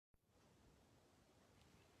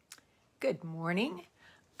Good morning.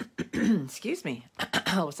 Excuse me.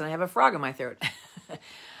 Listen, I have a frog in my throat.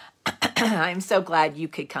 I'm so glad you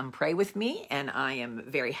could come pray with me, and I am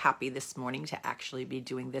very happy this morning to actually be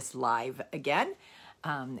doing this live again.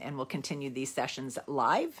 And we'll continue these sessions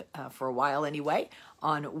live for a while anyway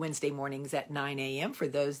on Wednesday mornings at 9 a.m. for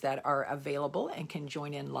those that are available and can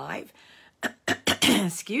join in live.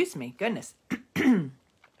 Excuse me, goodness.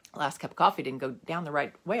 Last cup of coffee didn't go down the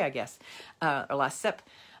right way, I guess, or last sip.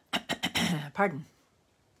 Pardon.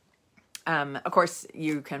 Of course,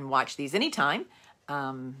 you can watch these anytime.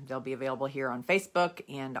 They'll be available here on Facebook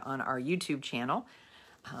and on our YouTube channel.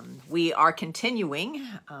 We are continuing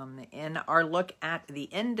in our look at The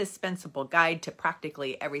Indispensable Guide to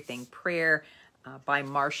Practically Everything Prayer by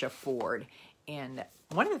Marcia Ford. And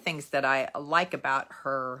one of the things that I like about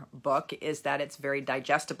her book is that it's very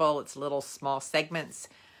digestible. It's little small segments.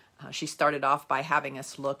 She started off by having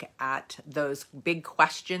us look at those big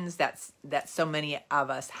questions that so many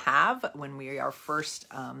of us have when we are first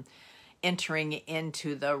entering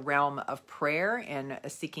into the realm of prayer and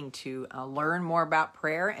seeking to learn more about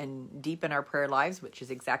prayer and deepen our prayer lives, which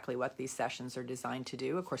is exactly what these sessions are designed to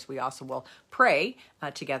do. Of course, we also will pray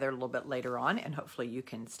together a little bit later on, and hopefully you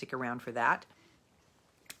can stick around for that.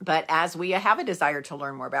 But as we have a desire to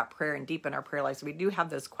learn more about prayer and deepen our prayer lives, we do have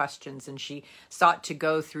those questions, and she sought to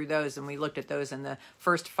go through those, and we looked at those in the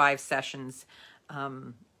first 5 sessions.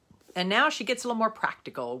 And now she gets a little more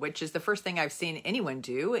practical, which is the first thing I've seen anyone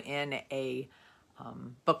do in a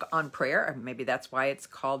book on prayer. Or maybe that's why it's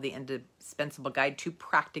called The Indispensable Guide to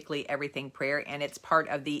Practically Everything Prayer, and it's part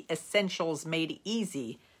of the Essentials Made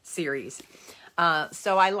Easy series.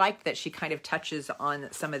 So I like that she kind of touches on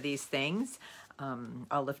some of these things.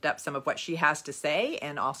 I'll lift up some of what she has to say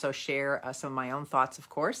and also share some of my own thoughts, of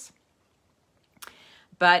course.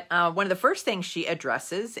 But one of the first things she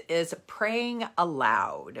addresses is praying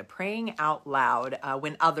aloud, praying out loud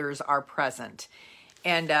when others are present.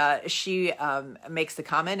 And she makes the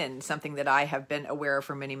comment, and something that I have been aware of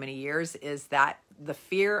for many, many years, is that the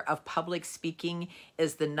fear of public speaking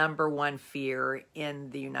is the number one fear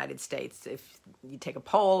in the United States. If you take a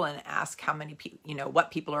poll and ask how many people,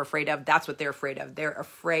 what people are afraid of, that's what they're afraid of. They're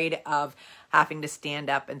afraid of having to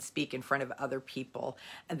stand up and speak in front of other people.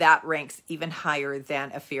 And that ranks even higher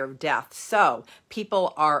than a fear of death. So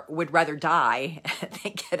people would rather die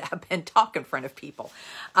than get up and talk in front of people.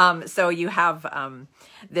 So you have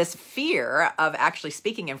this fear of actually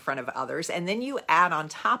speaking in front of others. And then you add on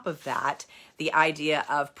top of that the idea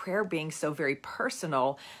of prayer being so very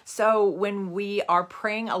personal. So when we are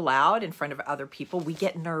praying aloud in front of other people, we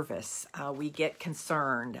get nervous, we get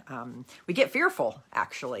concerned, we get fearful,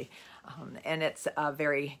 actually. And it's a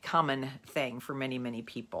very common thing for many, many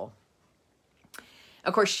people.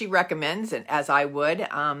 Of course, she recommends, and as I would,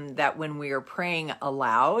 that when we are praying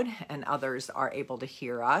aloud and others are able to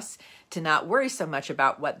hear us, to not worry so much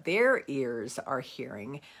about what their ears are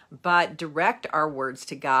hearing, but direct our words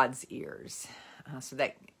to God's ears, so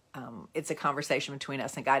that it's a conversation between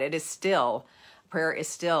us and God. Prayer is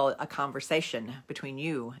still a conversation between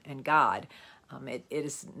you and God. It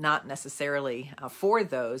is not necessarily for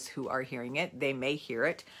those who are hearing it. They may hear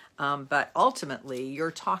it, but ultimately you're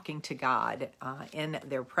talking to God in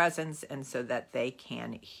their presence, and so that they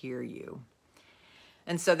can hear you.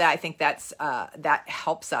 And so that I think that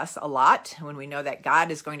helps us a lot when we know that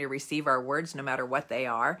God is going to receive our words no matter what they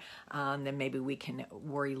are. Then maybe we can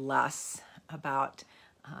worry less about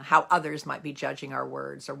how others might be judging our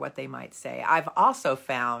words or what they might say. I've also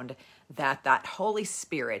found that Holy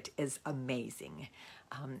Spirit is amazing.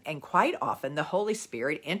 And quite often the Holy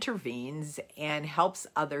Spirit intervenes and helps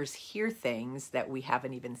others hear things that we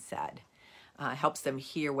haven't even said. Helps them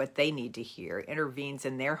hear what they need to hear, intervenes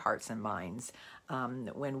in their hearts and minds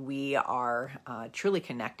when we are truly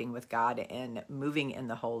connecting with God and moving in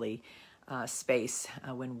the holy space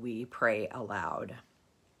when we pray aloud.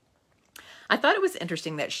 I thought it was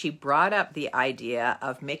interesting that she brought up the idea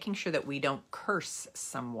of making sure that we don't curse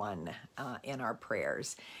someone in our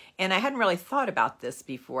prayers. And I hadn't really thought about this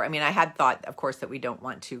before. I mean, I had thought, of course, that we don't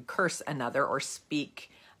want to curse another or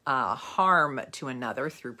speak harm to another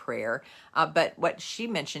through prayer. But what she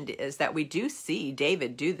mentioned is that we do see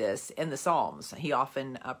David do this in the Psalms. He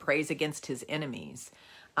often prays against his enemies.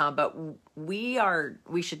 But we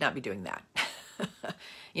should not be doing that.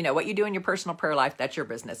 What you do in your personal prayer life, that's your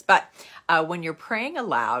business. But when you're praying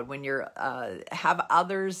aloud, when you have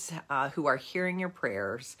others who are hearing your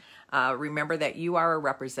prayers, remember that you are a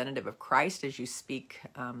representative of Christ as you speak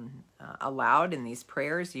aloud in these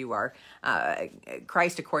prayers. You are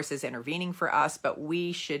Christ, of course, is intervening for us, but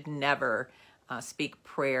we should never speak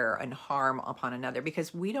prayer and harm upon another,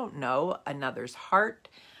 because we don't know another's heart.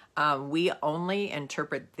 We only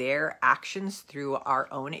interpret their actions through our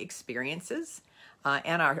own experiences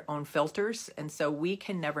and our own filters. And so we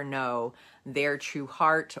can never know their true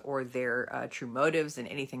heart or their true motives in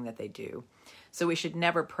anything that they do. So we should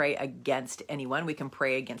never pray against anyone. We can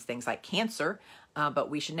pray against things like cancer, but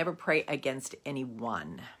we should never pray against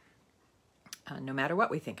anyone, no matter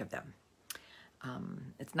what we think of them.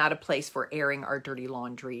 It's not a place for airing our dirty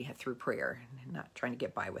laundry through prayer. I'm not trying to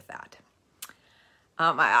get by with that.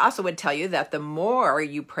 I also would tell you that the more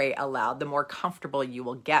you pray aloud, the more comfortable you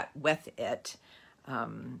will get with it.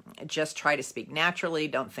 Just try to speak naturally.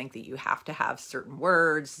 Don't think that you have to have certain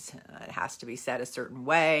words. It has to be said a certain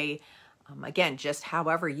way. Again, just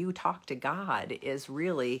however you talk to God is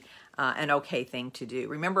really an okay thing to do.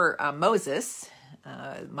 Remember Moses,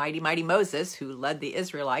 mighty Moses, who led the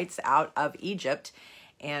Israelites out of Egypt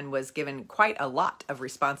and was given quite a lot of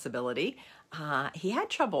responsibility. He had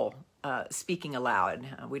trouble speaking aloud.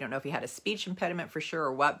 We don't know if he had a speech impediment for sure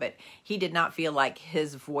or what, but he did not feel like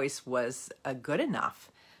his voice was good enough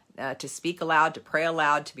to speak aloud, to pray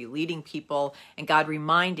aloud, to be leading people. And God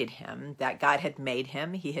reminded him that God had made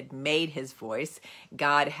him. He had made his voice.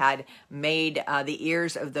 God had made the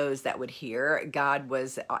ears of those that would hear. God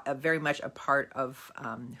was very much a part of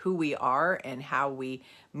who we are and how we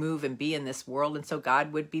move and be in this world. And so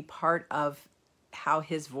God would be part of how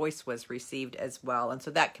his voice was received as well. And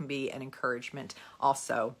so that can be an encouragement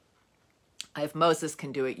also. If Moses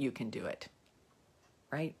can do it, you can do it.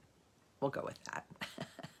 Right? We'll go with that.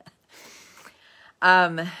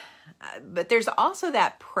 But there's also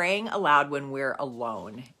that praying aloud when we're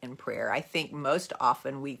alone in prayer. I think most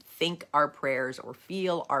often we think our prayers or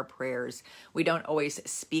feel our prayers. We don't always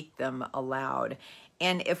speak them aloud.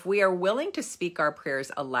 And if we are willing to speak our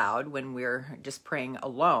prayers aloud when we're just praying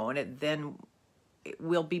alone, then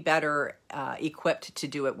we'll be better equipped to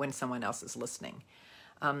do it when someone else is listening.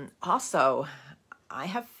 Also, I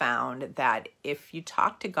have found that if you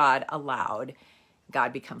talk to God aloud,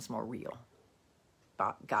 God becomes more real.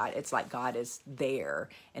 God, it's like God is there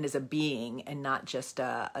and is a being and not just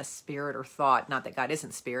a spirit or thought. Not that God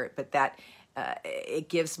isn't spirit, but that it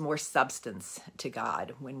gives more substance to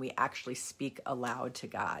God when we actually speak aloud to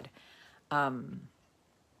God. I don't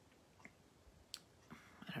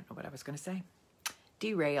know what I was going to say.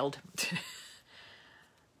 Derailed.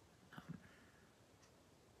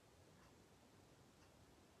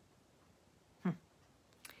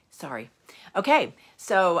 Sorry. Okay,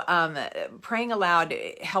 so praying aloud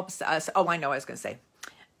helps us. Oh, I know what I was going to say.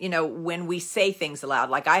 You know, when we say things aloud,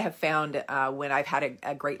 like I have found when I've had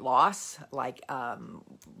a great loss, like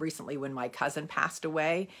recently when my cousin passed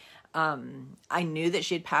away, I knew that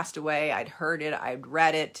she had passed away. I'd heard it. I'd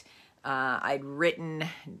read it. I'd written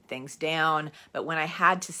things down. But when I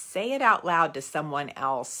had to say it out loud to someone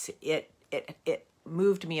else, it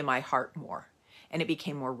moved me in my heart more, and it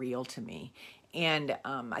became more real to me. And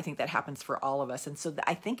I think that happens for all of us. And so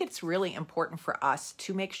I think it's really important for us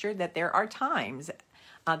to make sure that there are times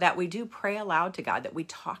that we do pray aloud to God, that we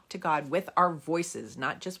talk to God with our voices,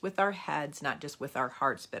 not just with our heads, not just with our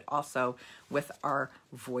hearts, but also with our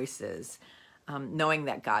voices, knowing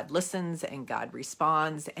that God listens and God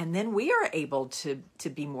responds. And then we are able to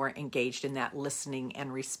be more engaged in that listening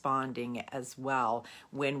and responding as well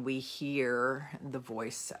when we hear the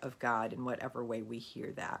voice of God in whatever way we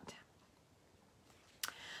hear that.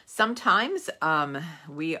 Sometimes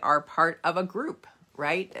we are part of a group,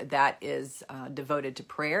 right, that is devoted to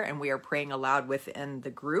prayer, and we are praying aloud within the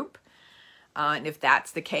group. And if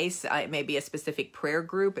that's the case, it may be a specific prayer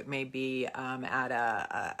group. It may be at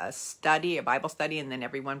a study, a Bible study, and then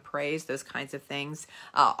everyone prays, those kinds of things.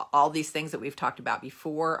 All these things that we've talked about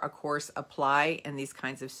before, of course, apply in these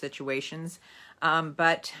kinds of situations.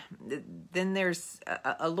 But then there's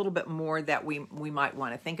a little bit more that we might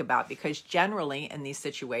want to think about, because generally in these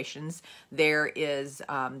situations, there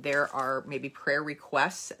are maybe prayer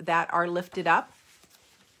requests that are lifted up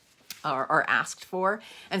or asked for.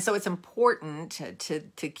 And so it's important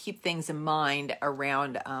to keep things in mind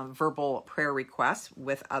around verbal prayer requests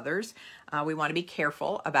with others. We want to be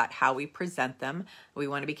careful about how we present them. We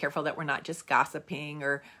want to be careful that we're not just gossiping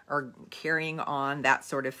or carrying on, that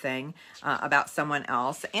sort of thing, about someone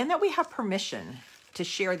else, and that we have permission to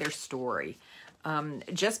share their story.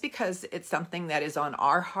 Just because it's something that is on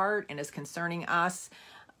our heart and is concerning us,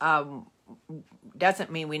 doesn't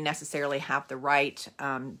mean we necessarily have the right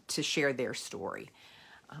to share their story.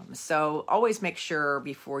 So always make sure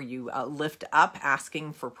before you lift up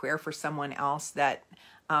asking for prayer for someone else that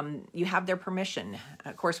you have their permission.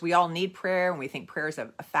 Of course, we all need prayer, and we think prayer is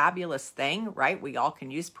a fabulous thing, right? We all can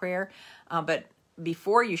use prayer. But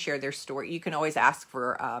before you share their story, you can always ask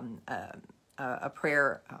for a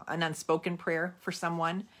prayer, an unspoken prayer for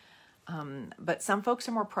someone. But some folks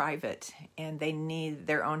are more private and they need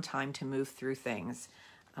their own time to move through things.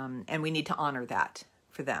 And we need to honor that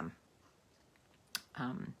for them.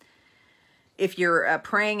 If you're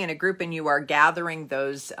praying in a group and you are gathering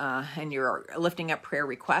those and you're lifting up prayer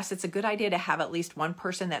requests, it's a good idea to have at least one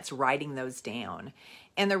person that's writing those down.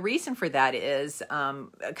 And the reason for that is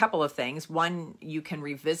a couple of things. One, you can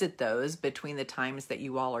revisit those between the times that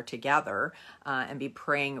you all are together and be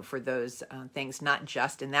praying for those things, not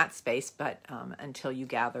just in that space, but until you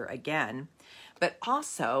gather again. But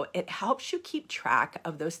also, it helps you keep track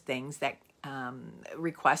of those things that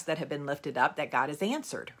requests that have been lifted up that God has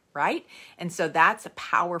answered, right? And so that's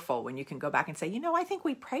powerful when you can go back and say, you know, I think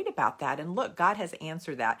we prayed about that and look, God has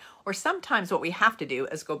answered that. Or sometimes what we have to do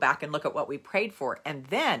is go back and look at what we prayed for, and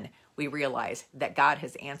then we realize that God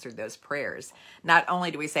has answered those prayers. Not only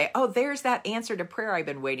do we say, oh, there's that answer to prayer I've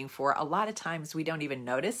been waiting for. A lot of times we don't even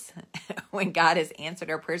notice when God has answered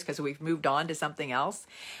our prayers because we've moved on to something else.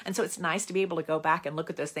 And so it's nice to be able to go back and look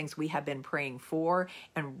at those things we have been praying for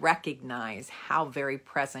and recognize how very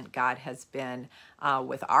present God has been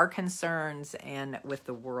with our concerns and with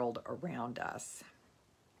the world around us.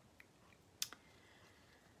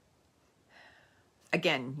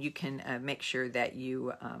 Again, you can make sure that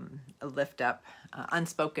you lift up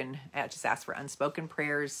unspoken, just ask for unspoken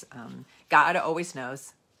prayers. God always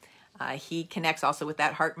knows. He connects also with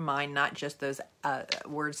that heart and mind, not just those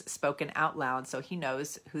words spoken out loud. So he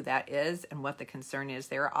knows who that is and what the concern is.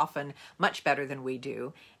 They're often much better than we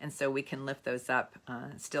do. And so we can lift those up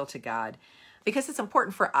still to God. Because it's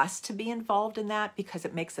important for us to be involved in that because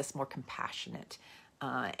it makes us more compassionate.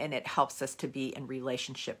 And it helps us to be in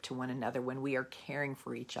relationship to one another when we are caring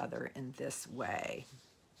for each other in this way.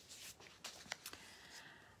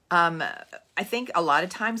 I think a lot of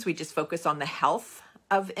times we just focus on the health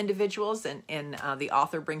of individuals, and the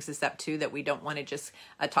author brings this up too, that we don't want to just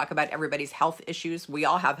talk about everybody's health issues. We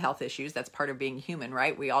all have health issues. That's part of being human,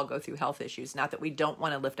 right? We all go through health issues. Not that we don't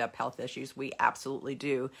want to lift up health issues. We absolutely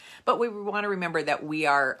do. But we want to remember that we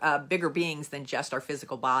are bigger beings than just our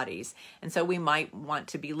physical bodies. And so we might want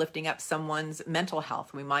to be lifting up someone's mental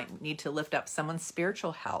health. We might need to lift up someone's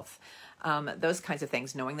spiritual health. Those kinds of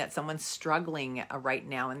things, knowing that someone's struggling right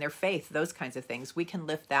now in their faith, those kinds of things, we can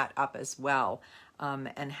lift that up as well.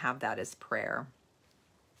 And have that as prayer.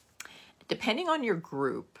 Depending on your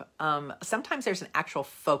group, sometimes there's an actual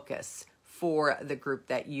focus for the group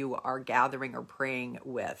that you are gathering or praying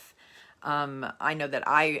with. I know that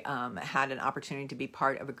I had an opportunity to be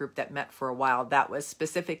part of a group that met for a while. That was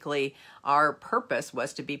specifically, our purpose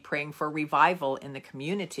was to be praying for revival in the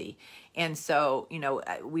community. And so, you know,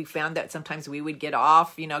 we found that sometimes we would get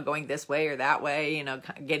off, you know, going this way or that way, you know,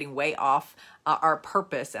 getting way off our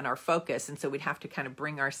purpose and our focus. And so we'd have to kind of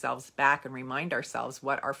bring ourselves back and remind ourselves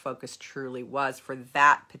what our focus truly was for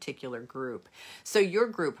that particular group. So your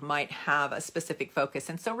group might have a specific focus.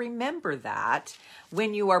 And so remember that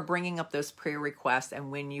when you are bringing up those prayer requests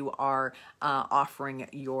and when you are offering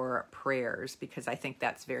your prayers, because I think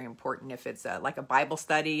that's very important. If it's like a Bible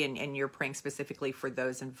study and you're praying specifically for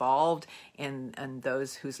those involved and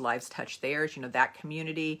those whose lives touch theirs, you know, that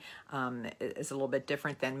community is a little bit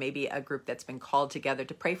different than maybe a group that's been called together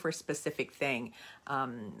to pray for a specific thing.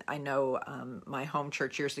 I know my home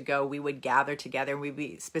church years ago, we would gather together and we'd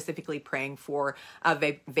be specifically praying for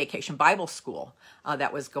a vacation Bible school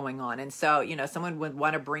that was going on. And so, you know, someone would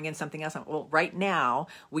want to bring in something else. Well, right now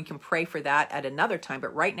we can pray for that at another time,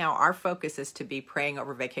 but right now our focus is to be praying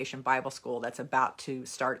over vacation Bible school that's about to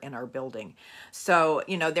start in our building. So,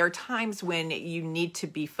 you know, there are times when you need to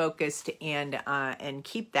be focused and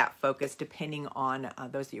keep that focus depending on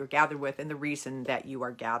those that you're gathered with and the reason that you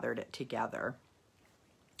are gathered together.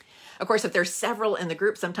 Of course, if there's several in the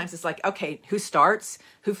group, sometimes it's like, okay, who starts?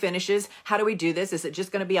 Who finishes? How do we do this? Is it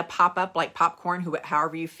just going to be a pop-up like popcorn?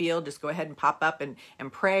 However you feel, just go ahead and pop up and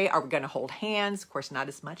pray. Are we going to hold hands? Of course, not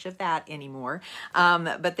as much of that anymore.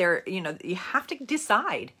 But there, you know, you have to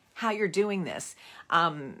decide how you're doing this.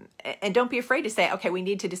 And don't be afraid to say, okay, we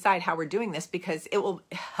need to decide how we're doing this, because it will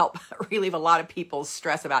help relieve a lot of people's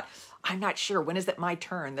stress about, I'm not sure, when is it my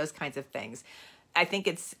turn? Those kinds of things. I think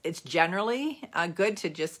it's generally good to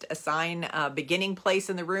just assign a beginning place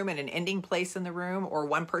in the room and an ending place in the room, or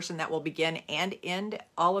one person that will begin and end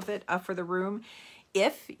all of it for the room.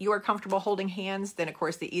 If you are comfortable holding hands, then of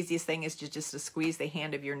course the easiest thing is just to squeeze the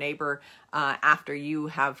hand of your neighbor after you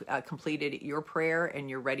have completed your prayer and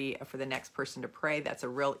you're ready for the next person to pray. That's a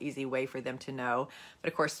real easy way for them to know.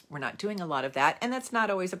 But of course, we're not doing a lot of that, and that's not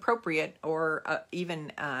always appropriate or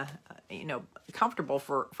even comfortable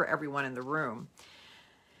for everyone in the room.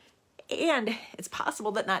 And it's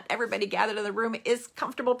possible that not everybody gathered in the room is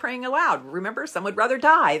comfortable praying aloud. Remember, some would rather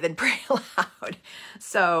die than pray aloud.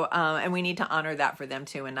 So, and we need to honor that for them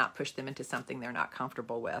too and not push them into something they're not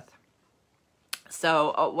comfortable with.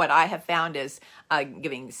 So what I have found is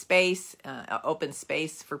giving space, open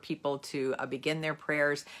space for people to begin their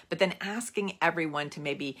prayers, but then asking everyone to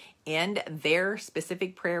maybe end their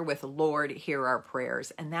specific prayer with, Lord, hear our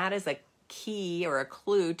prayers. And that is a key or a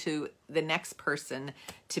clue to the next person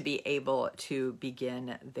to be able to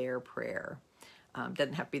begin their prayer.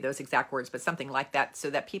 Doesn't have to be those exact words, but something like that, so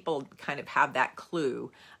that people kind of have that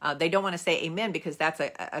clue. They don't want to say amen because that's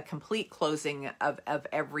a complete closing of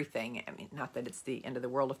everything. I mean, not that it's the end of the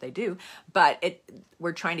world if they do, but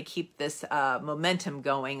we're trying to keep this momentum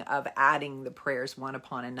going of adding the prayers one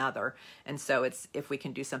upon another. And so it's, if we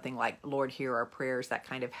can do something like, Lord, hear our prayers, that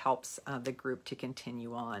kind of helps the group to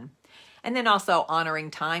continue on. And then also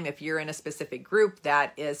honoring time. If you're in a specific group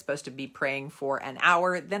that is supposed to be praying for an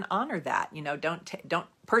hour, then honor that. You know, don't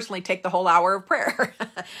personally take the whole hour of prayer.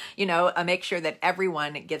 You know, make sure that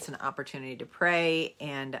everyone gets an opportunity to pray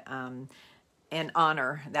and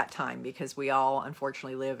honor that time, because we all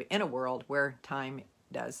unfortunately live in a world where time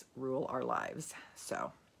does rule our lives.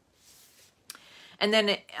 So, and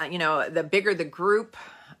then, you know, the bigger the group,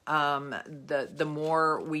 the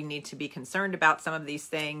more we need to be concerned about some of these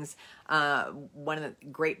things. One of the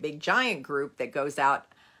great big giant group that goes out,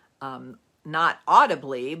 not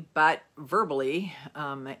audibly, but verbally,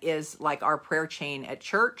 is like our prayer chain at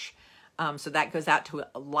church. So that goes out to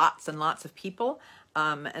lots and lots of people.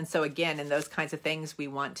 And so again, in those kinds of things, we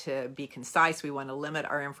want to be concise. We want to limit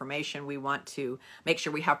our information. We want to make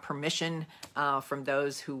sure we have permission from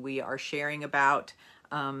those who we are sharing about,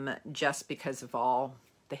 just because of all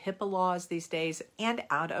the HIPAA laws these days, and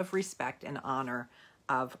out of respect and honor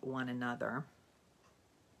of one another.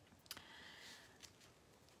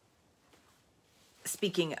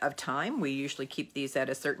 Speaking of time, we usually keep these at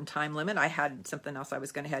a certain time limit. I had something else I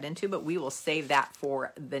was going to head into, but we will save that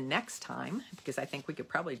for the next time, because I think we could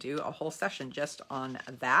probably do a whole session just on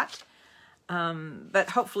that.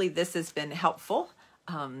 But hopefully this has been helpful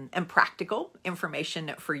and practical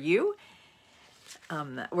information for you.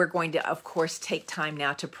 We're going to, of course, take time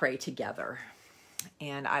now to pray together.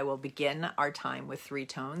 And I will begin our time with 3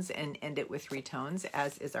 tones and end it with 3 tones,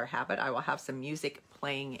 as is our habit. I will have some music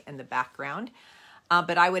playing in the background.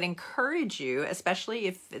 But I would encourage you, especially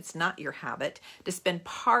if it's not your habit, to spend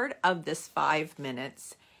part of this 5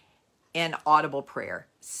 minutes in audible prayer,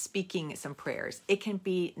 speaking some prayers. It can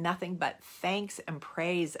be nothing but thanks and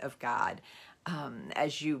praise of God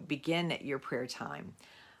as you begin your prayer time.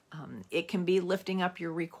 It can be lifting up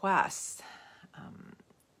your requests.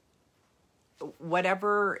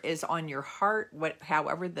 Whatever is on your heart,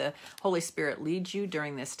 however the Holy Spirit leads you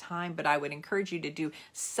during this time. But I would encourage you to do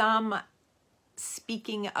some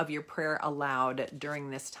speaking of your prayer aloud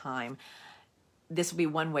during this time. This will be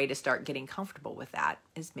one way to start getting comfortable with that,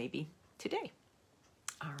 is maybe today.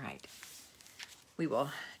 All right. We will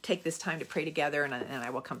take this time to pray together, and I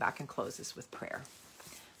will come back and close this with prayer.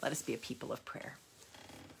 Let us be a people of prayer.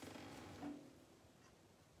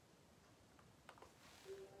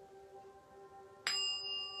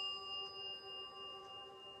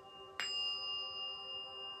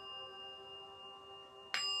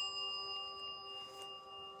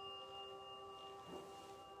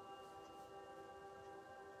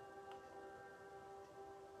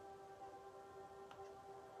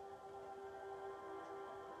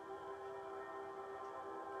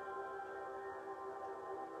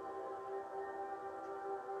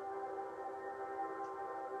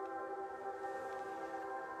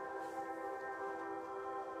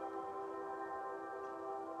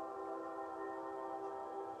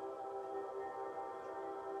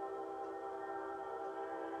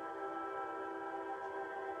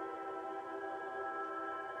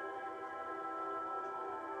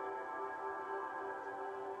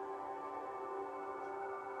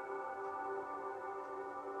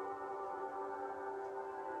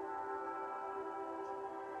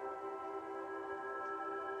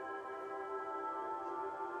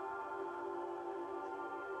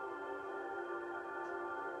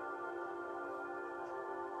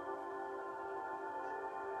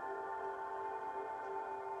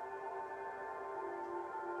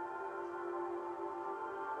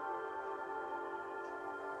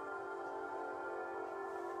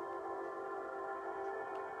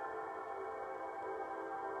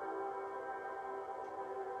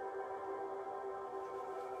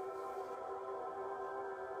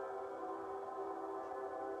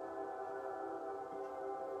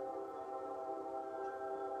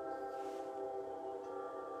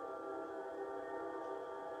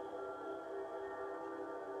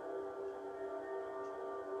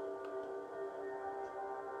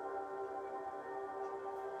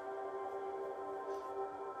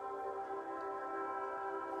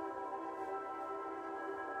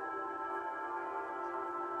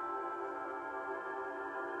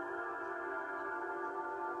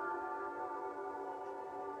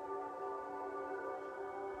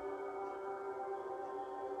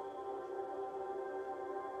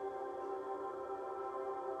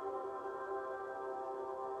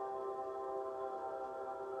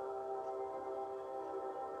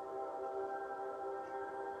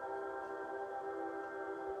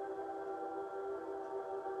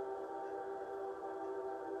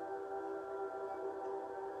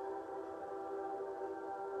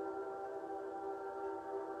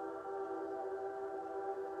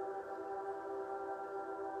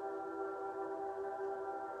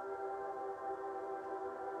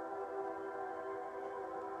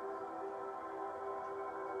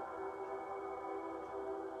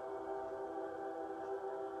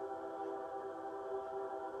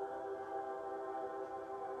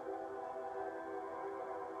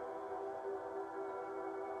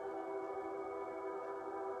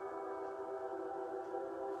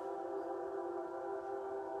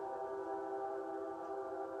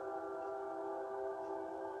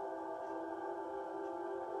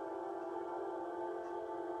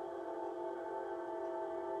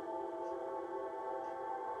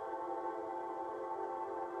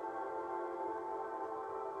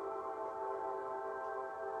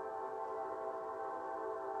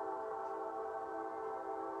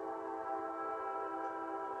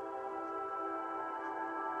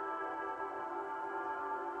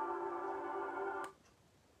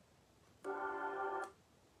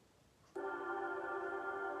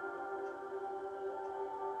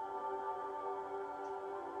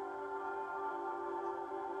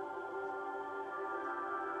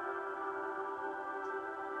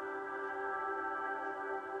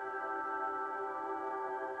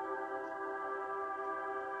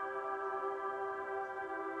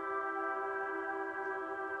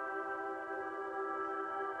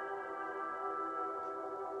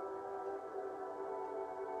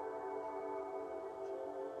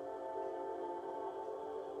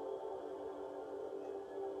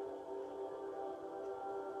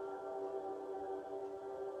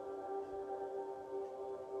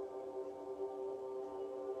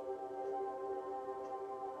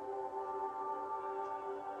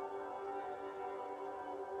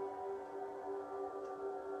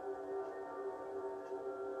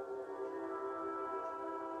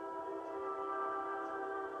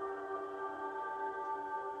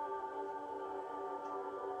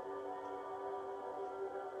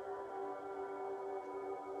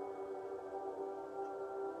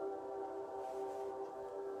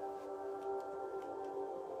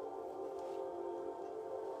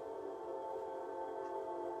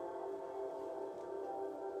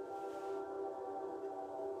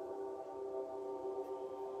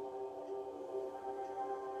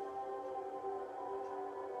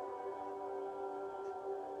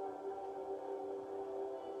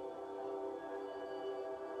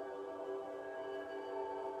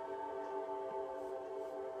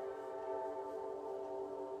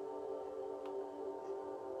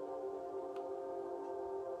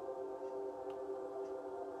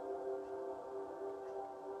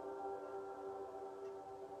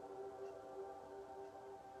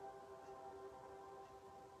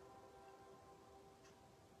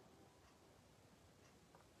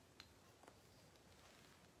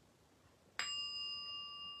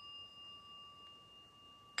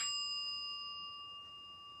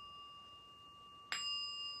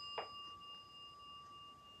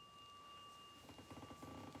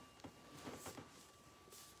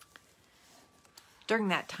 During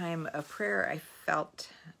that time of prayer, I felt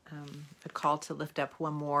a call to lift up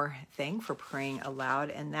one more thing for praying aloud,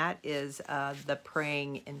 and that is the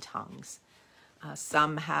praying in tongues.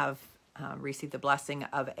 Some have received the blessing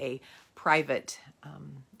of a private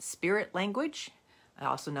spirit language,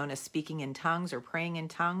 also known as speaking in tongues or praying in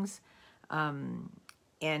tongues.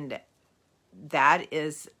 And that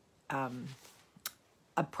is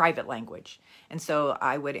a private language. And so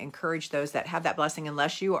I would encourage those that have that blessing,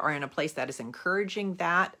 unless you are in a place that is encouraging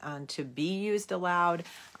that to be used aloud,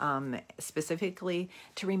 specifically,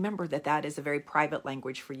 to remember that that is a very private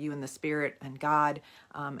language for you and the Spirit and God,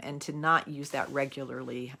 and to not use that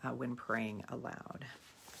regularly when praying aloud.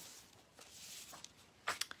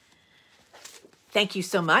 Thank you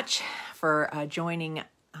so much for joining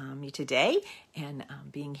me today and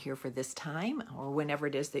being here for this time, or whenever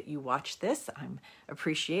it is that you watch this. I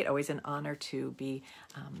appreciate, always an honor to be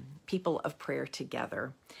people of prayer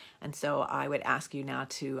together. And so I would ask you now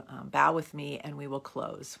to bow with me, and we will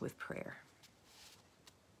close with prayer.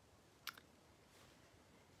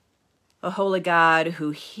 O holy God, who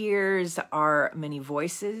hears our many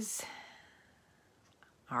voices,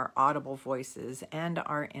 our audible voices and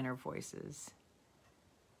our inner voices,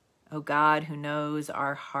 O God, who knows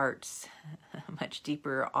our hearts much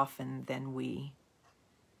deeper often than we.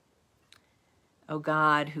 O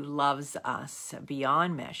God, who loves us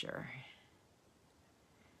beyond measure,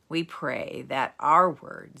 we pray that our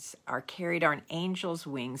words are carried on angel's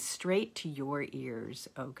wings straight to your ears,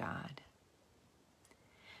 O God.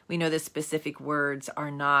 We know the specific words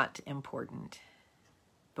are not important,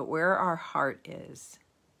 but where our heart is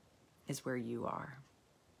where you are.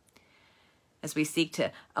 As we seek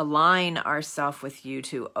to align ourselves with you,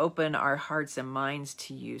 to open our hearts and minds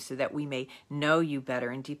to you so that we may know you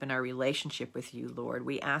better and deepen our relationship with you, Lord,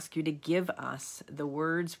 we ask you to give us the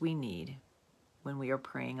words we need when we are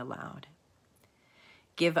praying aloud.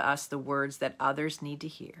 Give us the words that others need to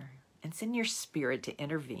hear, and send your Spirit to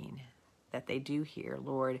intervene that they do hear,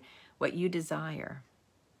 Lord, what you desire.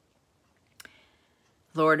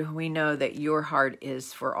 Lord, we know that your heart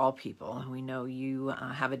is for all people. We know you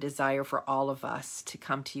have a desire for all of us to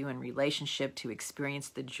come to you in relationship, to experience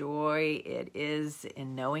the joy it is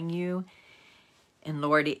in knowing you. And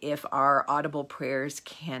Lord, if our audible prayers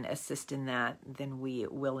can assist in that, then we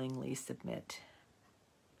willingly submit.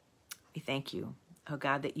 We thank you, oh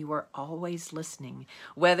God, that you are always listening,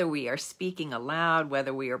 whether we are speaking aloud,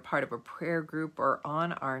 whether we are part of a prayer group, or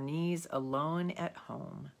on our knees alone at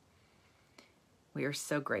home. We are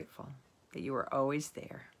so grateful that you are always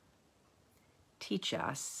there. Teach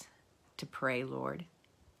us to pray, Lord.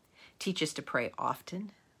 Teach us to pray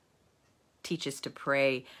often. Teach us to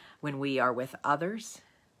pray when we are with others.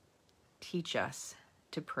 Teach us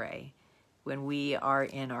to pray when we are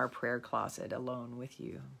in our prayer closet alone with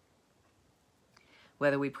you.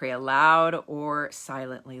 Whether we pray aloud or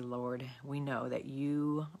silently, Lord, we know that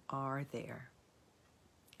you are there.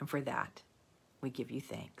 And for that, we give you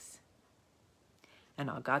thanks. And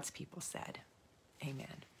all God's people said,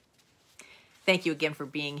 amen. Thank you again for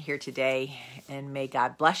being here today, and may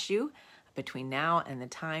God bless you between now and the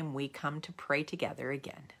time we come to pray together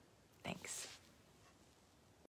again. Thanks.